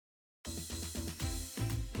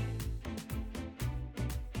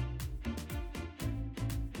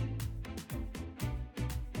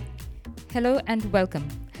Hello and welcome.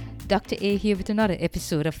 Dr. A here with another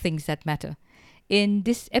episode of Things That Matter. In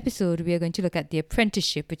this episode, we are going to look at the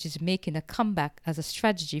apprenticeship, which is making a comeback as a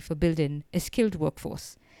strategy for building a skilled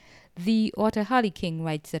workforce. The author Harley King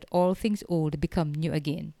writes that all things old become new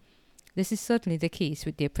again. This is certainly the case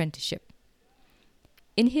with the apprenticeship.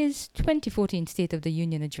 In his 2014 State of the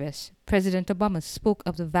Union address, President Obama spoke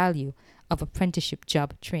of the value of apprenticeship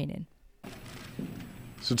job training.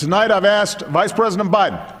 So tonight I've asked Vice President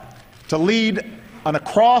Biden to lead an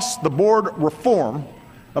across-the-board reform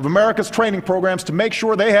of America's training programs to make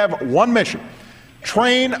sure they have one mission: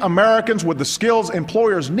 train Americans with the skills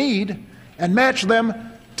employers need and match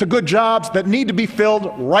them to good jobs that need to be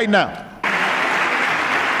filled right now.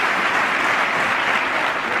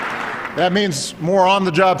 That means more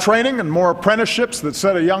on-the-job training and more apprenticeships that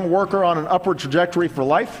set a young worker on an upward trajectory for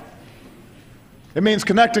life. It means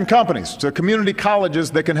connecting companies to community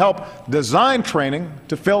colleges that can help design training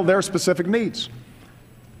to fill their specific needs.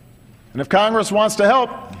 And if Congress wants to help,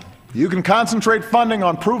 you can concentrate funding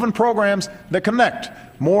on proven programs that connect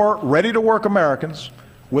more ready-to-work Americans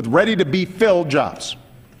with ready-to-be-filled jobs.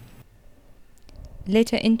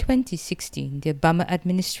 Later in 2016, the Obama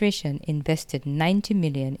administration invested $90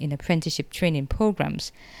 million in apprenticeship training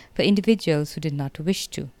programs for individuals who did not wish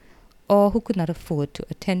to or who could not afford to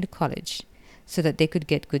attend college, so that they could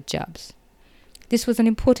get good jobs. This was an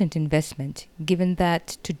important investment, given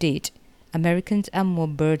that, to date, Americans are more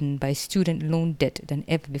burdened by student loan debt than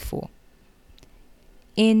ever before.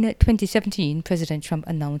 In 2017, President Trump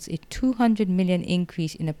announced a $200 million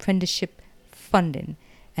increase in apprenticeship funding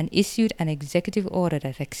and issued an executive order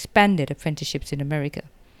that expanded apprenticeships in America.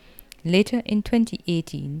 Later in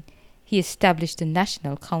 2018, he established the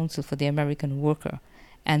National Council for the American Worker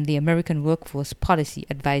and the American Workforce Policy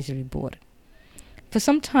Advisory Board. For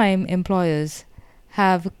some time, employers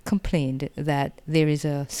have complained that there is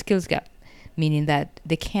a skills gap, meaning that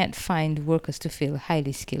they can't find workers to fill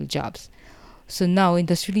highly skilled jobs. So now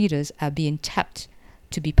industry leaders are being tapped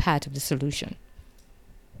to be part of the solution.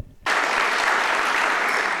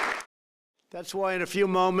 That's why in a few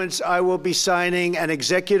moments I will be signing an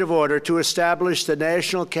executive order to establish the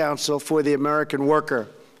National Council for the American Worker.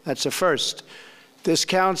 That's a first. This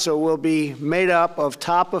council will be made up of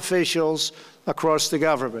top officials across the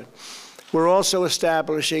government. We're also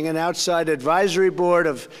establishing an outside advisory board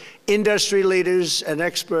of industry leaders and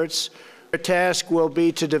experts. Their task will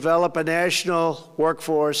be to develop a national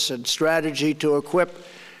workforce and strategy to equip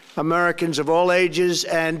Americans of all ages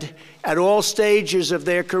and at all stages of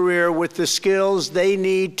their career with the skills they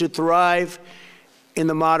need to thrive in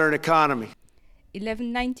the modern economy.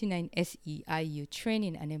 1199 SEIU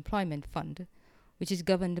Training and Employment Fund, which is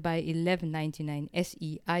governed by 1199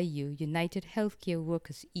 SEIU United Healthcare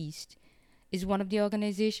Workers East, is one of the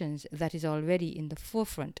organizations that is already in the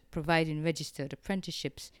forefront providing registered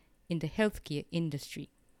apprenticeships in the healthcare industry,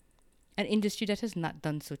 an industry that has not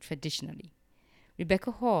done so traditionally.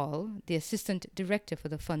 Rebecca Hall, the Assistant Director for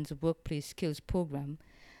the Fund's Workplace Skills Program,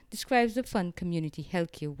 describes the Fund Community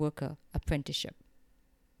Healthcare Worker Apprenticeship.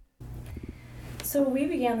 So we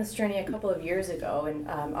began this journey a couple of years ago, and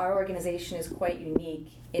our organization is quite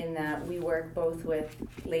unique in that we work both with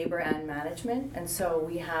labor and management, and so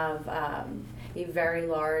we have a very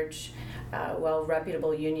large,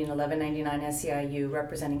 well-reputable union, 1199 SEIU,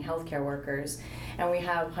 representing healthcare workers, and we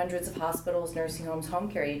have hundreds of hospitals, nursing homes, home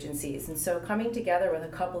care agencies, and so coming together with a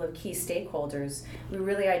couple of key stakeholders, we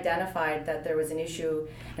really identified that there was an issue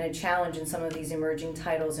and a challenge in some of these emerging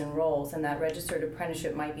titles and roles, and that registered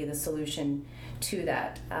apprenticeship might be the solution to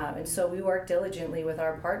that. And so we worked diligently with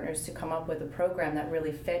our partners to come up with a program that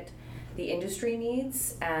really fit the industry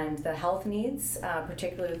needs and the health needs,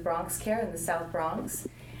 particularly with Bronx Care in the South Bronx.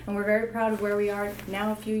 And we're very proud of where we are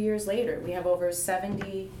now a few years later. We have over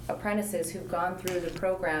 70 apprentices who've gone through the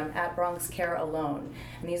program at Bronx Care alone.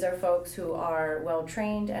 And these are folks who are well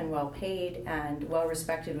trained and well paid and well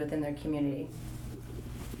respected within their community.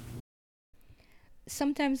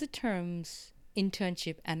 Sometimes the terms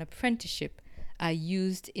internship and apprenticeship are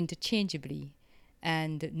used interchangeably,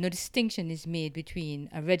 and no distinction is made between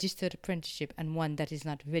a registered apprenticeship and one that is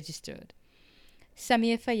not registered.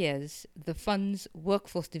 Samia Fayez, the Fund's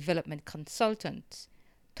workforce development consultant,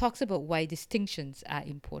 talks about why distinctions are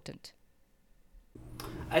important.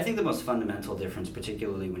 I think the most fundamental difference,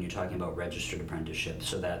 particularly when you're talking about registered apprenticeship,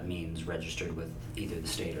 so that means registered with either the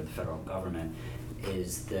state or the federal government,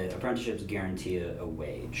 is that apprenticeships guarantee a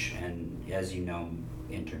wage, and as you know,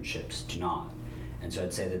 internships do not. And so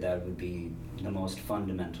I'd say that would be the most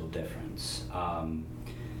fundamental difference.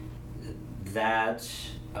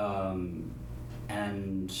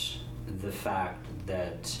 And the fact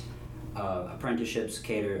that apprenticeships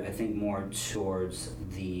cater, I think, more towards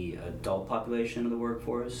the adult population of the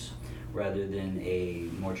workforce rather than a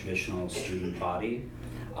more traditional student body.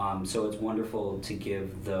 So it's wonderful to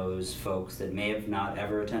give those folks that may have not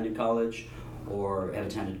ever attended college or have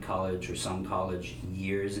attended college or some college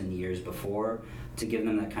years and years before, to give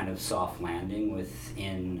them that kind of soft landing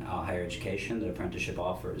within higher education that apprenticeship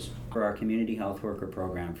offers. For our community health worker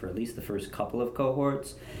program, for at least the first couple of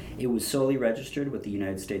cohorts, it was solely registered with the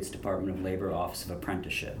United States Department of Labor Office of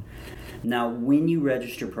Apprenticeship. Now, when you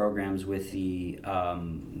register programs with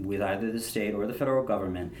with either the state or the federal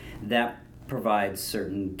government, that provides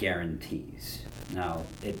certain guarantees. Now,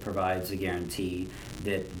 it provides a guarantee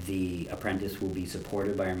that the apprentice will be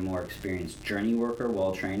supported by a more experienced journey worker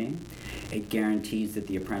while training. It guarantees that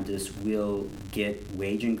the apprentice will get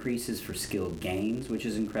wage increases for skill gains, which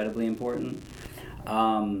is incredibly important.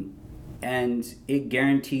 And it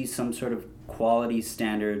guarantees some sort of quality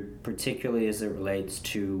standard, particularly as it relates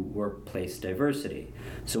to workplace diversity.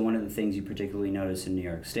 So one of the things you particularly notice in New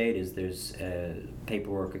York State is there's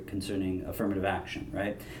paperwork concerning affirmative action,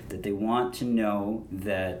 right? That they want to know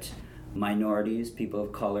that minorities, people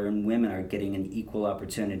of color, and women are getting an equal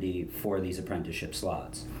opportunity for these apprenticeship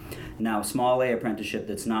slots. Now, small A apprenticeship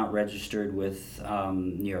that's not registered with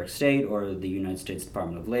New York State or the United States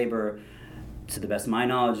Department of Labor, to the best of my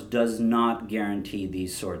knowledge, does not guarantee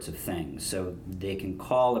these sorts of things. So they can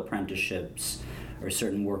call apprenticeships or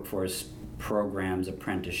certain workforce programs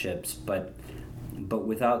apprenticeships, but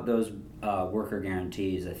without those worker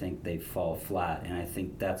guarantees, I think they fall flat. And I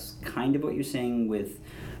think that's kind of what you're seeing with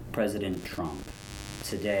President Trump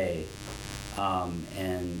today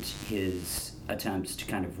and his attempts to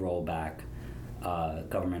kind of roll back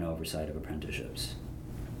government oversight of apprenticeships.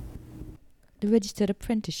 The Registered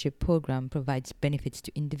Apprenticeship Program provides benefits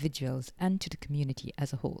to individuals and to the community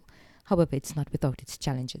as a whole. However, it's not without its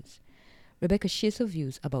challenges. Rebecca shares her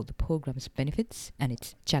views about the program's benefits and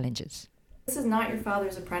its challenges. This is not your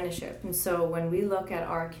father's apprenticeship, and so when we look at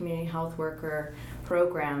our community health worker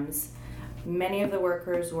programs, many of the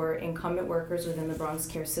workers were incumbent workers within the Bronx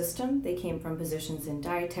Care system. They came from positions in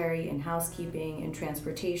dietary, in housekeeping, in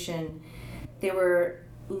transportation. They were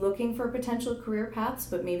looking for potential career paths,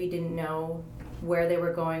 but maybe didn't know where they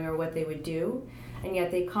were going or what they would do. And yet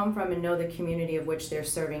they come from and know the community of which they're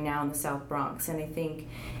serving now in the South Bronx. And I think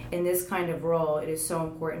in this kind of role, it is so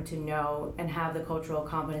important to know and have the cultural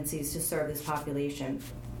competencies to serve this population.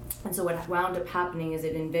 And so what wound up happening is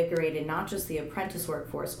it invigorated not just the apprentice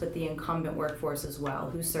workforce, but the incumbent workforce as well,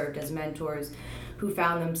 who served as mentors, who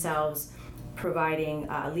found themselves providing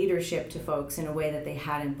leadership to folks in a way that they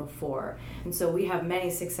hadn't before. And so we have many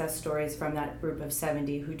success stories from that group of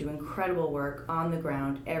 70 who do incredible work on the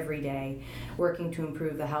ground every day, working to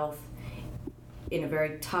improve the health in a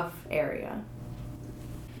very tough area.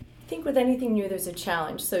 I think with anything new, there's a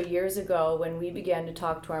challenge. So years ago, when we began to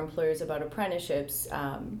talk to our employers about apprenticeships,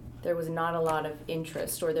 there was not a lot of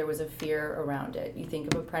interest, or there was a fear around it. You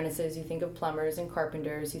think of apprentices, you think of plumbers and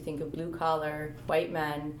carpenters, you think of blue-collar, white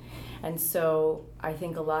men. And so I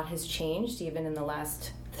think a lot has changed even in the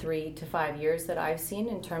last 3 to 5 years that I've seen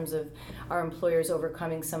in terms of our employers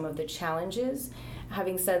overcoming some of the challenges.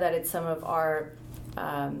 Having said that, it's some of our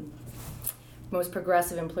most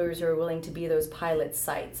progressive employers who are willing to be those pilot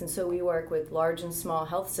sites. And so we work with large and small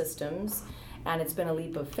health systems, and it's been a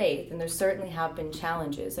leap of faith. And there certainly have been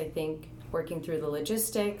challenges. I think working through the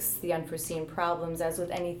logistics, the unforeseen problems, as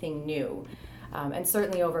with anything new, and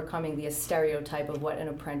certainly overcoming the stereotype of what an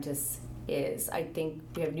apprentice is. I think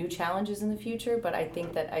we have new challenges in the future, but I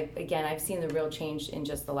think that, I've seen the real change in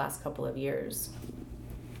just the last couple of years.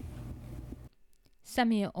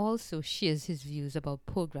 Samir also shares his views about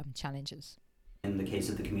program challenges. In the case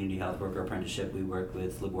of the Community Health Worker Apprenticeship, we work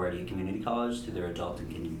with LaGuardia Community College through their Adult and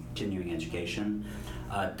Continuing Education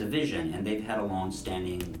division, and they've had a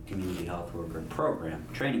long-standing Community Health Worker program,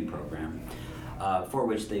 training program, for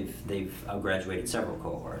which they've graduated several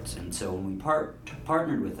cohorts. And so when we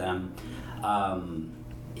partnered with them,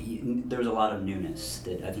 there was a lot of newness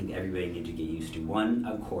that I think everybody needed to get used to. One,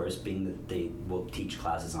 of course, being that they will teach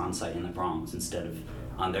classes on site in the Bronx instead of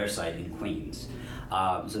on their site in Queens.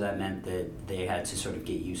 So that meant that they had to sort of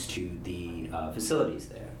get used to the facilities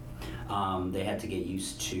there. They had to get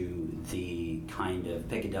used to the kind of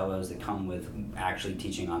peccadillos that come with actually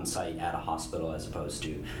teaching on site at a hospital as opposed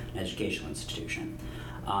to an educational institution.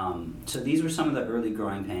 So these were some of the early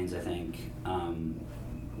growing pains, I think,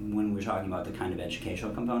 when we're talking about the kind of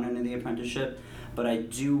educational component of the apprenticeship. But I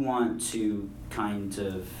do want to kind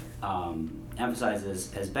of emphasize,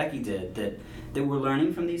 as Becky did, that we're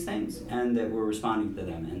learning from these things and that we're responding to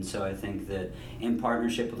them. And so I think that in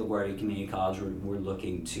partnership with LaGuardia Community College, we're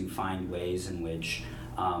looking to find ways in which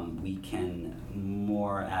we can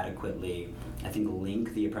more adequately, I think,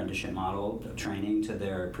 link the apprenticeship model of training to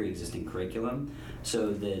their pre-existing curriculum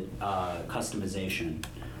so that customization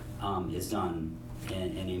is done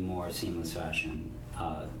in a more seamless fashion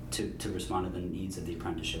to respond to the needs of the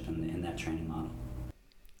apprenticeship in that training model.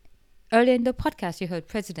 Earlier in the podcast, you heard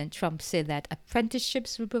President Trump say that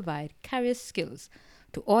apprenticeships will provide career skills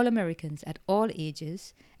to all Americans at all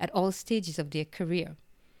ages, at all stages of their career.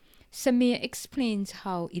 Samir explains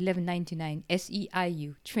how 1199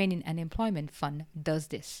 SEIU Training and Employment Fund does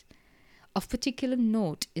this. Of particular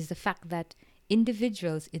note is the fact that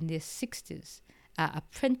individuals in their 60s are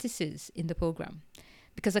apprentices in the program,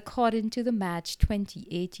 because according to the March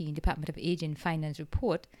 2018 Department of Age and Finance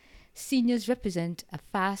report, seniors represent a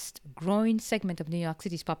fast-growing segment of New York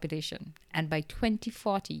City's population, and by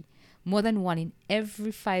 2040, more than 1 in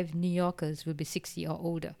every 5 New Yorkers will be 60 or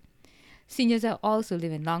older. Seniors are also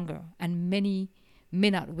living longer, and many may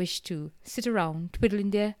not wish to sit around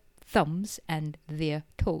twiddling their thumbs and their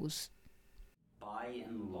toes. By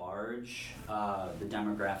and large, the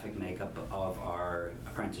demographic makeup of our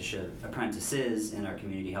apprentices in our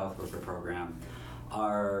community health worker program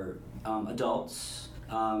are adults.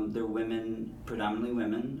 They're women, predominantly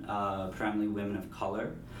women of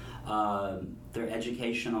color. Their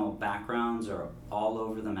educational backgrounds are all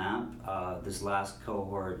over the map. This last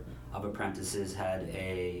cohort of apprentices had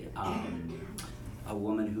a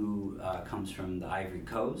woman who comes from the Ivory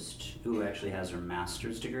Coast, who actually has her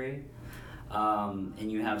master's degree.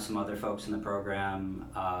 And you have some other folks in the program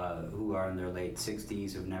who are in their late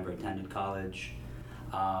 60s who've never attended college.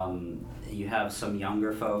 You have some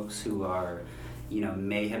younger folks who are,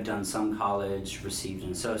 may have done some college, received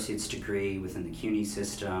an associate's degree within the CUNY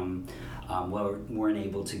system, weren't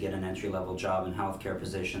able to get an entry-level job in healthcare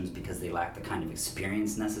positions because they lack the kind of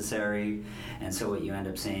experience necessary. And so what you end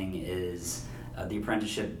up seeing is the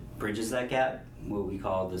apprenticeship bridges that gap, what we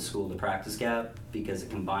call the school to practice gap, because it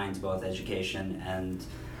combines both education and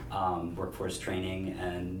workforce training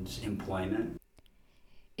and employment.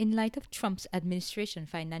 In light of Trump's administration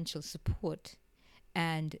financial support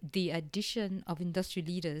and the addition of industry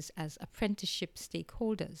leaders as apprenticeship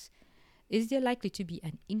stakeholders, is there likely to be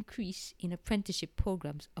an increase in apprenticeship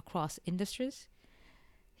programs across industries?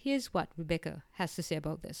 Here's what Rebecca has to say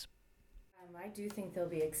about this. I do think they'll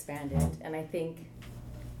be expanded, and I think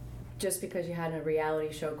just because you had a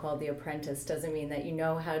reality show called The Apprentice doesn't mean that you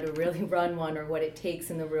know how to really run one or what it takes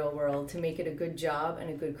in the real world to make it a good job and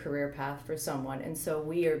a good career path for someone. And so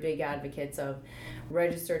we are big advocates of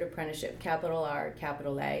registered apprenticeship, capital R,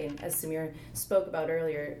 capital A. And as Samir spoke about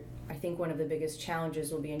earlier, I think one of the biggest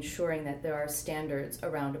challenges will be ensuring that there are standards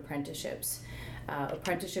around apprenticeships.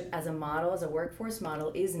 Apprenticeship as a model, as a workforce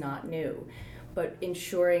model, is not new. But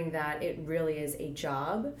ensuring that it really is a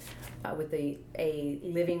job with a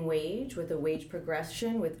living wage, with a wage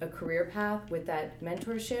progression, with a career path, with that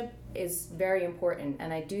mentorship is very important.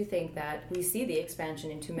 And I do think that we see the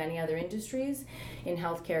expansion into many other industries, in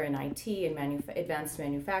healthcare and IT and advanced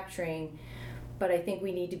manufacturing. But I think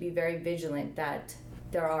we need to be very vigilant that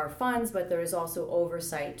there are funds, but there is also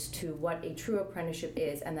oversight to what a true apprenticeship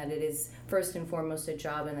is, and that it is first and foremost a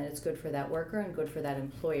job, and that it's good for that worker and good for that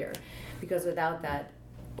employer. Because without that,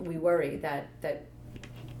 we worry that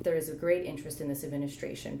there is a great interest in this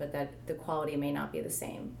administration, but that the quality may not be the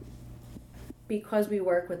same. Because we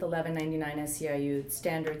work with 1199 SEIU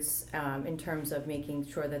standards in terms of making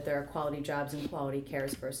sure that there are quality jobs and quality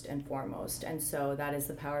cares first and foremost. And so that is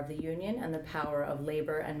the power of the union and the power of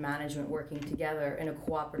labor and management working together in a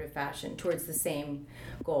cooperative fashion towards the same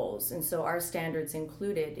goals. And so our standards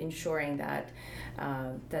included ensuring that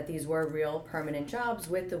these were real permanent jobs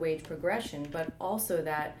with the wage progression, but also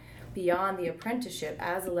that beyond the apprenticeship,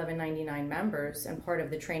 as 1199 members and part of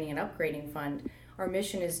the training and upgrading fund, our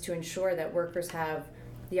mission is to ensure that workers have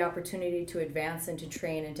the opportunity to advance and to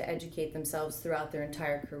train and to educate themselves throughout their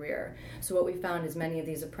entire career. So what we found is many of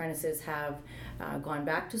these apprentices have gone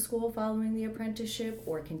back to school following the apprenticeship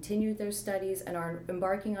or continued their studies and are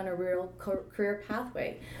embarking on a real career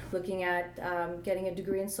pathway, looking at getting a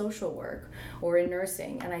degree in social work or in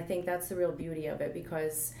nursing. And I think that's the real beauty of it,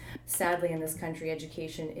 because sadly in this country,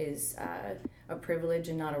 education is a privilege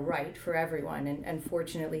and not a right for everyone. And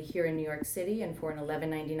fortunately here in New York City, and for an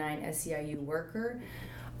 1199 SEIU worker,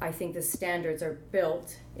 I think the standards are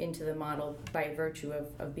built into the model by virtue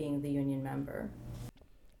of being the union member.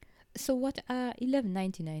 So what are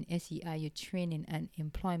 1199 SEIU Training and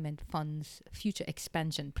Employment Fund's future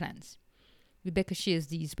expansion plans? Rebecca shares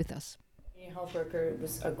these with us. Being a health worker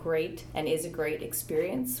was a great and is a great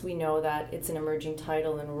experience. We know that it's an emerging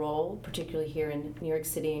title and role, particularly here in New York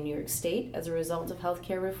City and New York State as a result of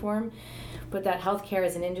healthcare reform, but that healthcare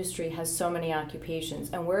as an industry has so many occupations,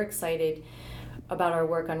 and we're excited about our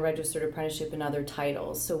work on registered apprenticeship and other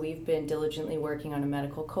titles. So we've been diligently working on a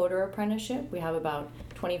medical coder apprenticeship. We have about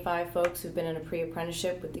 25 folks who've been in a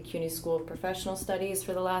pre-apprenticeship with the CUNY School of Professional Studies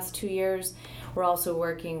for the last 2 years. We're also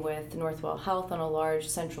working with Northwell Health on a large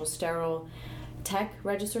central sterile tech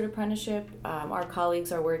registered apprenticeship. Our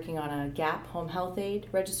colleagues are working on a GAP home health aide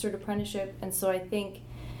registered apprenticeship. And so I think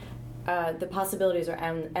the possibilities are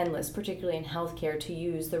endless, particularly in healthcare, to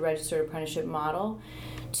use the registered apprenticeship model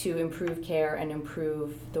to improve care and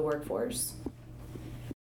improve the workforce.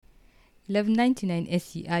 1199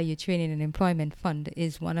 SEIU Training and Employment Fund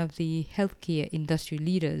is one of the healthcare industry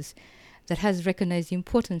leaders that has recognized the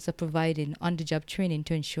importance of providing on-the-job training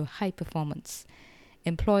to ensure high performance.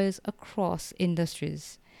 Employers across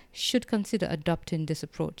industries should consider adopting this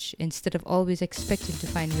approach instead of always expecting to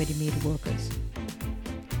find ready-made workers.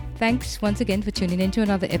 Thanks once again for tuning in to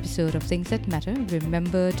another episode of Things That Matter.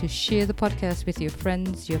 Remember to share the podcast with your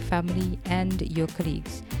friends, your family, and your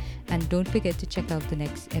colleagues. And don't forget to check out the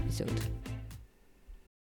next episode.